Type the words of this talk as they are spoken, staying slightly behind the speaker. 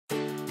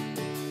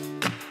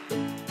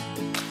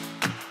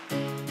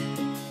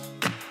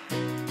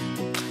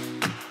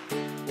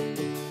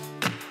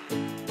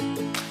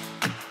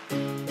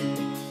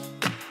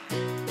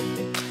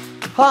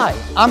Hi,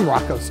 I'm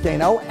Rocco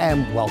Stano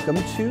and welcome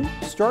to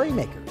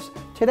StoryMakers.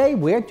 Today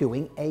we're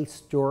doing a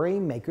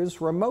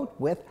StoryMakers remote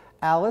with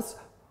Alice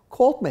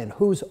Kaltman,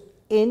 who's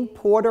in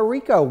Puerto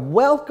Rico.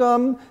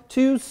 Welcome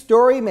to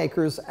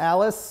StoryMakers,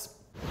 Alice.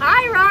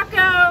 Hi,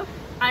 Rocco.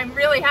 I'm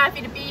really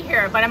happy to be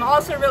here, but I'm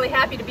also really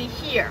happy to be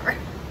here.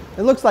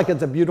 It looks like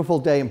it's a beautiful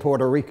day in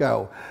Puerto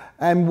Rico.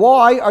 And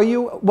why are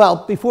you,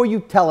 well, before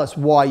you tell us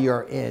why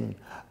you're in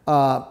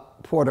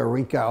Puerto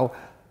Rico,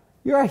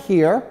 you're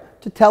here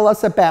to tell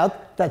us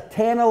about the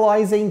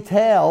tantalizing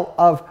tale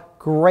of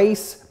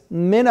Grace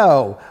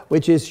Minnaugh,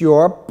 which is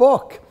your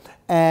book.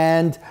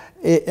 And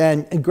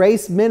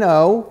Grace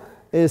Minnaugh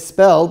is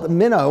spelled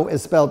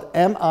M-I-N-N-A-U-G-H.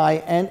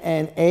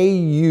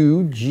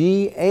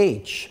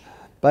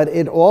 But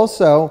it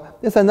also,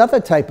 there's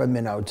another type of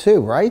minnow too,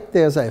 right?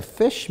 There's a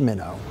fish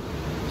minnow.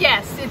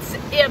 Yes, it's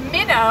a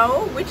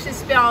minnow, which is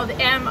spelled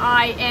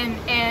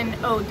M-I-N-N-O-W,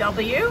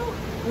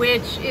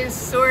 which is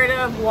sort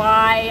of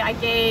why I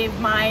gave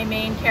my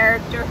main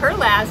character her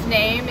last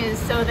name, is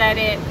so that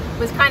it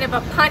was kind of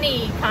a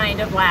punny kind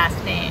of last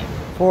name.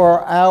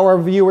 For our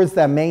viewers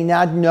that may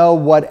not know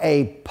what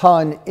a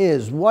pun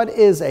is, what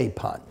is a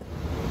pun?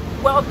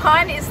 Well, a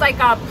pun is like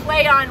a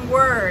play on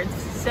words.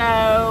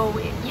 So,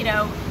 you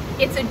know,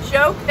 it's a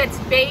joke that's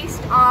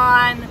based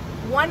on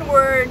one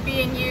word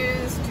being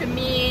used to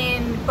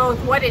mean both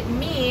what it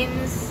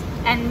means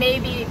and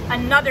maybe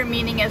another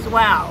meaning as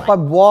well. But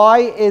why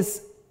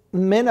is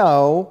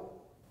minnow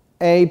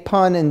a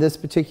pun in this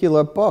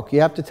particular book?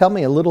 You have to tell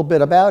me a little bit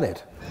about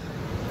it.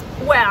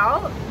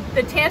 Well,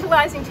 the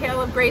Tantalizing Tale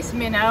of Grace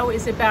Minnaugh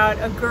is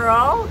about a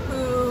girl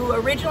who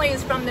originally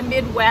is from the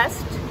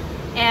Midwest,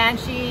 and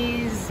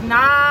she's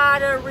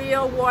not a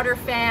real water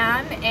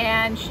fan,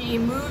 and she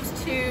moves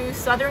to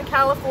Southern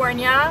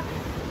California,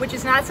 which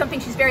is not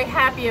something she's very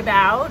happy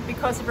about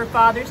because of her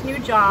father's new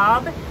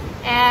job.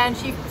 And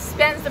she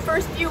spends the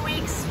first few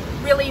weeks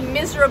really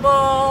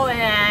miserable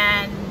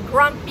and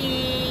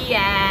grumpy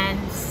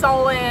and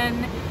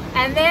sullen,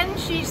 and then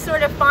she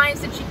sort of finds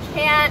that she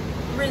can't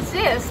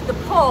resist the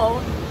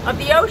pull of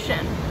the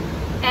ocean.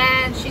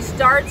 And she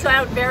starts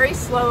out very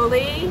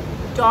slowly,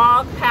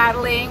 dog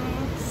paddling,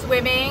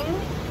 swimming,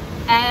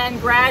 and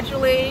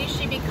gradually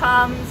she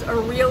becomes a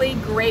really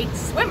great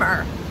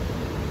swimmer.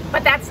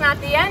 But that's not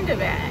the end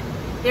of it.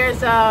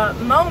 There's a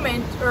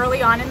moment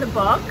early on in the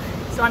book,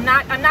 so I'm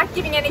not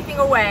giving anything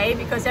away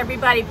because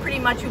everybody pretty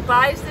much who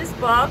buys this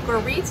book or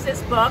reads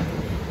this book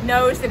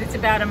knows that it's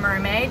about a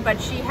mermaid, but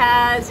she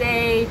has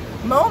a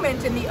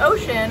moment in the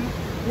ocean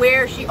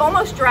where she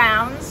almost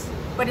drowns,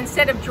 but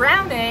instead of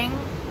drowning,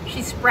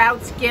 she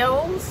sprouts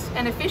gills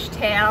and a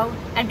fishtail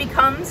and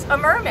becomes a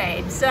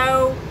mermaid.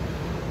 So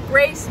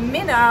Grace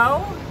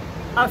Minnaugh,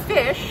 a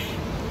fish,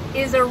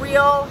 is a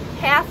real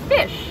half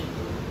fish.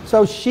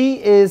 So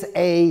she is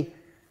a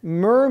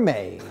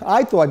mermaid.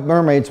 I thought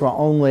mermaids were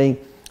only,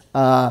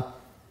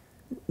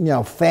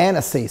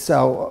 fantasy.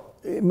 So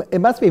it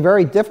must be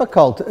very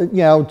difficult,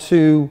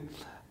 to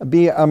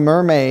be a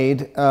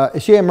mermaid.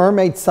 Is she a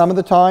mermaid some of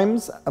the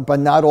times, but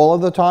not all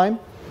of the time?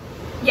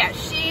 Yes,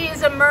 she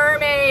is a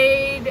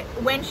mermaid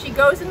when she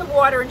goes in the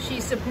water and she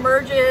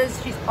submerges.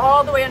 She's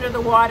all the way under the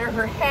water.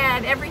 Her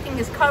head, everything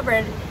is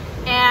covered,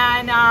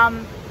 and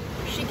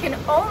she can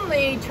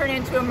only turn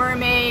into a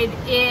mermaid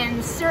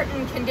in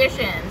certain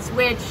conditions,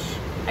 which,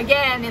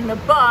 again, in the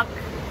book,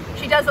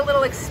 she does a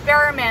little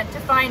experiment to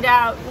find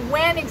out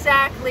when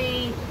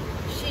exactly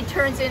she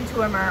turns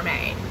into a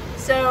mermaid.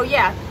 So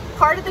yeah,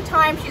 part of the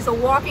time she's a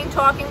walking,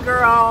 talking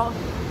girl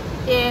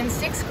in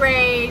 6th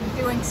grade,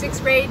 doing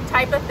 6th grade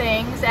type of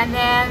things, and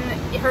then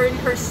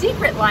her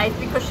secret life,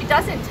 because she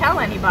doesn't tell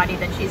anybody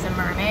that she's a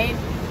mermaid.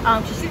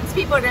 She thinks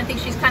people are going to think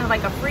she's kind of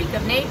like a freak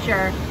of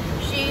nature.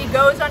 She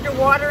goes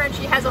underwater and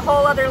she has a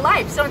whole other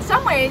life. So in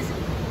some ways,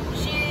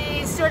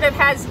 she sort of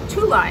has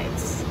two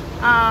lives,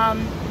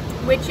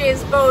 which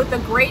is both a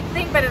great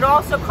thing, but it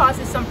also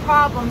causes some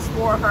problems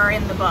for her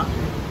in the book.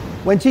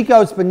 When she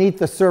goes beneath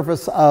the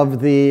surface of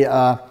the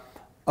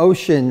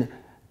ocean,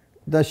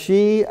 does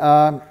she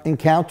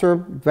encounter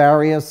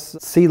various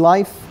sea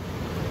life?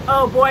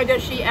 Oh boy,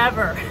 does she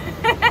ever.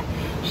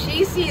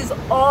 She sees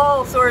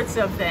all sorts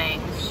of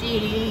things.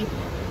 She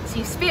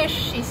sees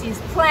fish, she sees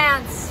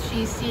plants,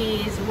 she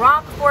sees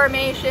rock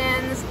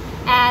formations,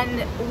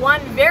 and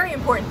one very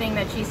important thing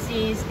that she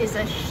sees is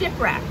a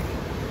shipwreck,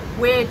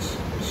 which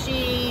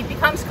she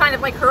becomes kind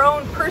of like her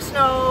own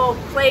personal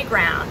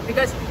playground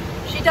because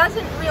she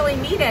doesn't really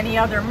meet any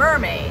other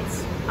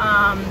mermaids.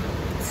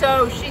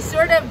 So she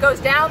sort of goes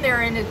down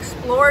there and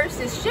explores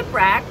this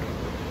shipwreck,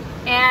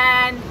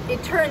 and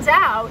it turns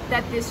out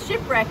that this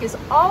shipwreck is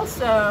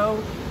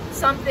also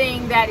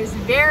something that is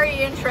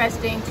very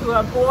interesting to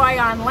a boy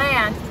on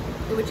land,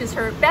 which is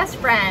her best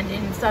friend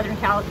in Southern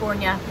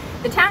California.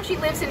 The town she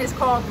lives in is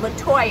called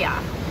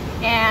Toya,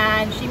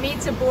 and she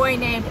meets a boy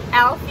named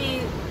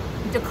Alfie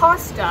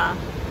DaCosta,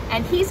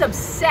 and he's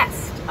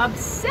obsessed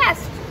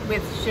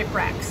with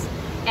shipwrecks.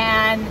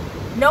 And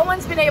no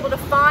one's been able to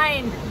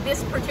find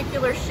this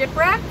particular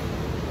shipwreck,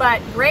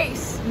 but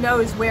Grace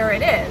knows where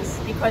it is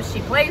because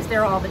she plays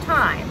there all the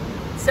time.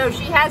 So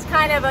she has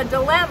kind of a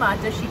dilemma.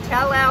 Does she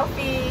tell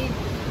Alfie?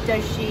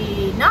 Does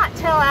she not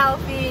tell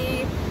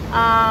Alfie?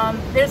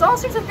 There's all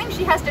sorts of things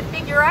she has to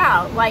figure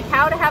out, like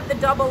how to have the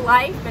double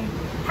life and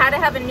how to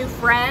have a new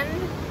friend,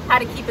 how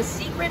to keep a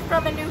secret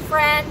from a new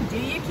friend. Do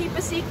you keep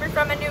a secret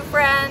from a new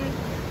friend?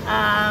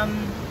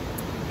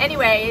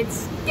 Anyway,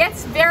 it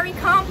gets very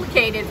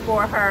complicated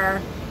for her.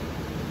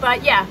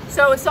 But yeah,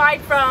 so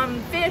aside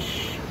from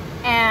fish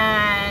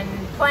and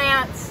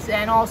plants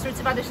and all sorts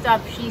of other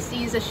stuff, she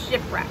sees a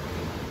shipwreck.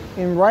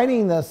 In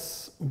writing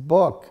this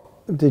book,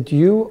 did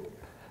you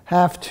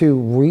have to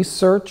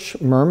research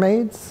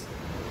mermaids?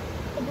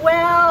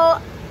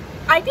 Well,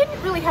 I didn't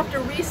really have to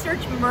research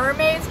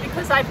mermaids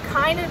because I've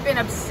kind of been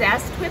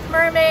obsessed with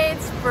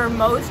mermaids for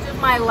most of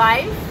my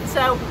life.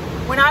 So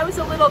when I was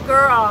a little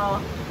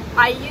girl,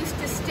 I used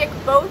to stick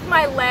both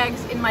my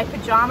legs in my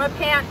pajama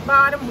pant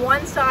bottom,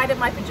 one side of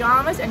my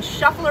pajamas, and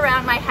shuffle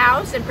around my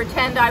house and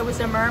pretend I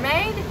was a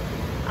mermaid.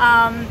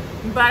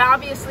 But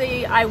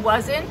obviously I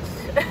wasn't.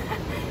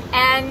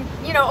 And,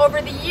 you know,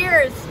 over the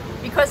years,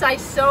 because I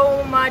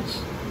so much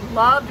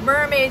loved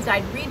mermaids,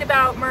 I'd read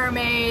about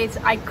mermaids,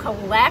 I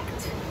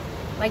collect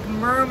like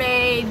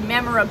mermaid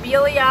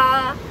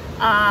memorabilia.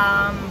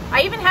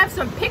 I even have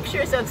some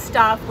pictures of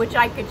stuff which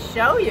I could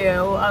show you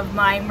of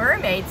my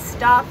mermaid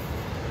stuff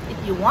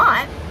if you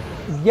want.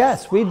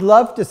 Yes, we'd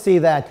love to see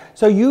that.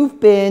 So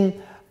you've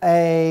been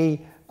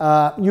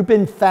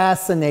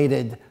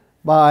fascinated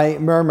by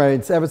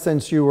mermaids ever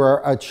since you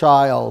were a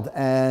child,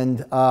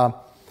 and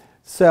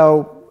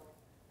so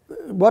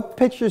what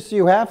pictures do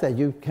you have that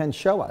you can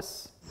show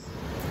us?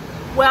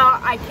 Well,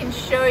 I can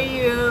show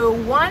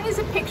you. One is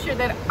a picture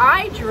that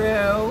I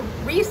drew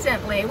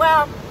recently.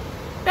 Well,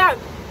 about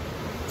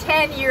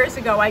 10 years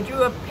ago, I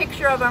drew a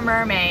picture of a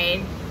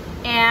mermaid,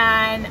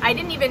 and I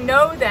didn't even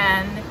know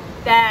then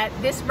that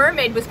this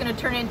mermaid was going to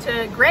turn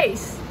into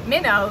Grace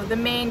Minnaugh, the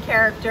main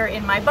character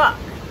in my book.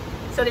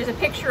 So there's a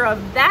picture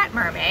of that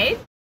mermaid.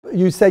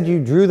 You said you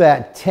drew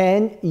that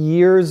 10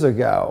 years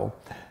ago.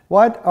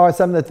 What are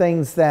some of the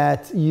things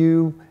that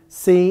you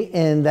see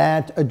in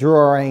that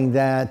drawing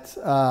that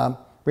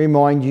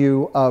remind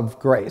you of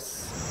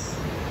Grace?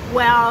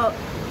 Well,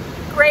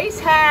 Grace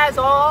has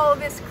all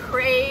this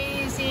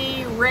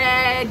crazy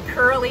red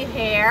curly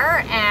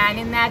hair, and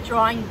in that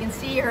drawing you can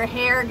see her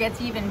hair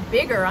gets even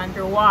bigger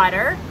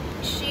underwater.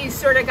 She's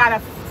sort of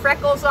got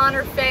freckles on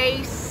her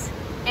face,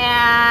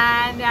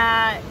 and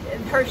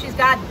she's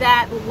got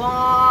that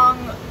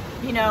long,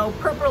 you know,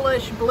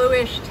 purplish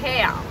bluish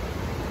tail.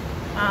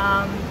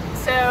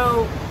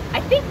 So I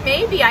think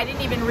maybe I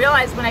didn't even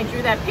realize when I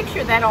drew that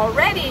picture that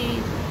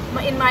already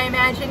in my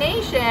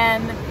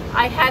imagination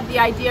I had the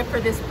idea for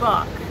this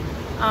book.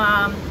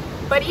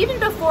 But even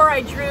before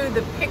I drew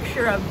the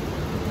picture of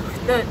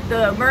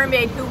the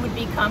mermaid who would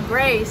become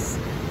Grace,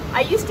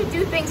 I used to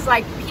do things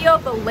like peel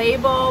the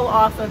label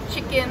off of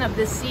chicken of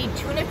the sea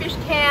tuna fish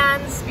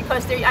cans,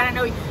 because there, I don't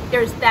know,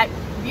 there's that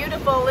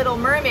beautiful little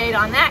mermaid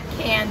on that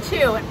can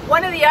too.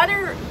 One of the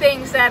other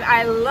things that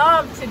I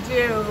love to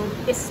do,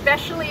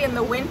 especially in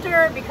the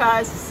winter,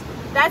 because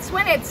that's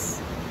when it's,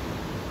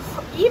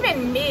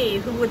 even me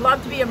who would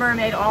love to be a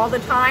mermaid all the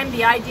time,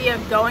 the idea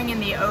of going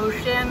in the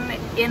ocean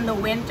in the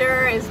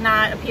winter is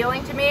not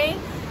appealing to me.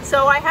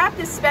 So I have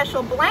this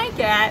special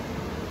blanket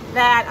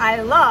that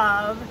I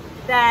love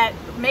that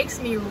makes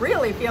me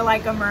really feel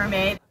like a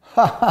mermaid.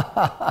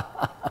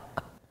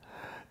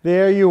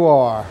 There you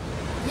are.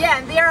 Yeah,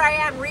 and there I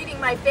am reading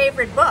my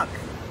favorite book.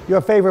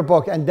 Your favorite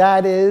book, and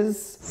that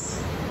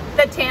is?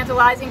 The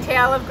Tantalizing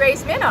Tale of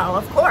Grace Minnaugh,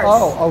 of course.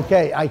 Oh,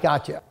 okay, I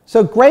got you.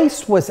 So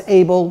Grace was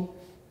able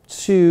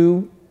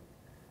to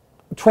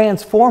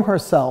transform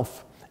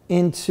herself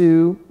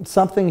into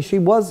something she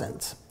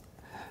wasn't,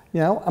 you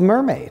know, a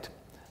mermaid.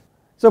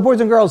 So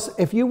boys and girls,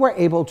 if you were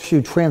able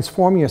to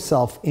transform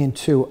yourself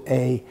into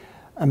a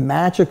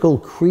magical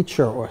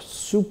creature or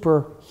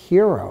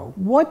superhero,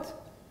 what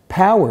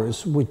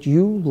powers would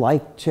you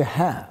like to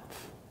have?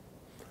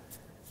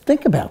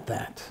 Think about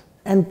that.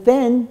 And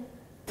then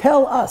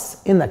tell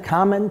us in the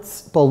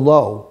comments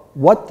below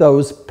what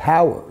those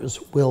powers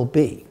will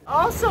be.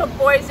 Also,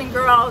 boys and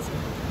girls,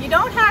 you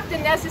don't have to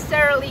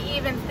necessarily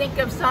even think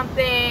of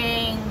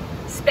something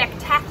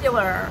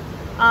spectacular.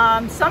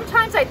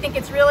 Sometimes I think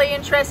it's really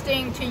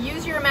interesting to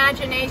use your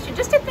imagination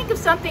just to think of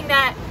something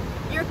that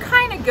you're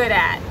kind of good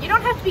at. You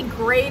don't have to be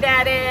great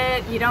at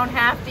it. You don't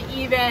have to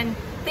even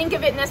think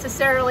of it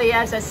necessarily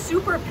as a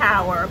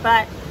superpower,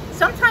 but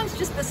sometimes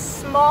just the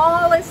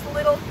smallest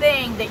little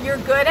thing that you're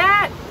good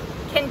at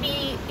can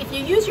be, if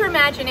you use your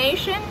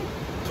imagination,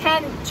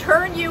 can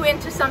turn you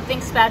into something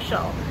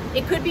special.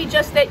 It could be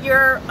just that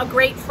you're a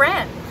great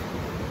friend,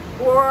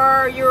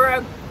 or you're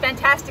a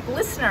fantastic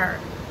listener,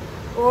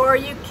 or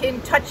you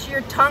can touch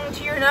your tongue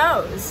to your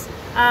nose.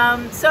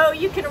 So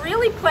you can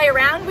really play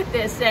around with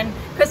this, and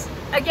because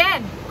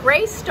again,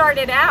 Grace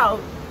started out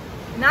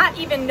not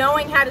even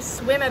knowing how to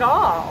swim at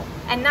all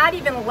and not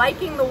even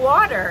liking the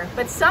water,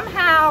 but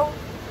somehow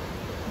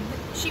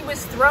she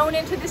was thrown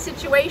into the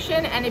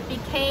situation and it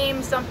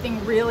became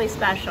something really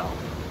special.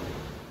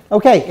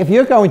 Okay, if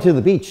you're going to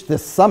the beach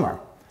this summer,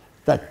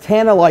 The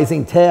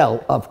Tantalizing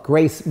Tale of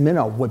Grace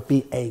Minnaugh would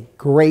be a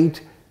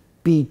great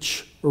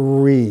beach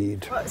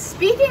read. Well,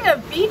 speaking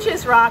of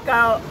beaches,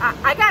 Rocco,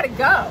 I gotta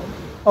go.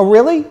 Oh,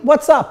 really?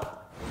 What's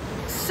up?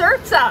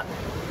 Surf's up.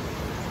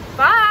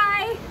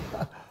 Bye.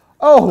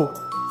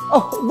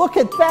 Oh, look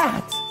at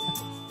that.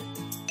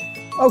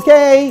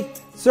 Okay,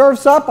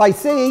 surf's up, I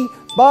see.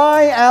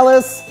 Bye,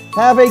 Alice.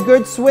 Have a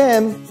good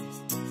swim.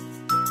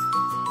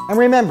 And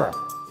remember,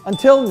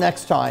 until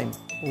next time,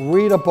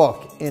 read a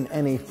book in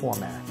any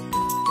format.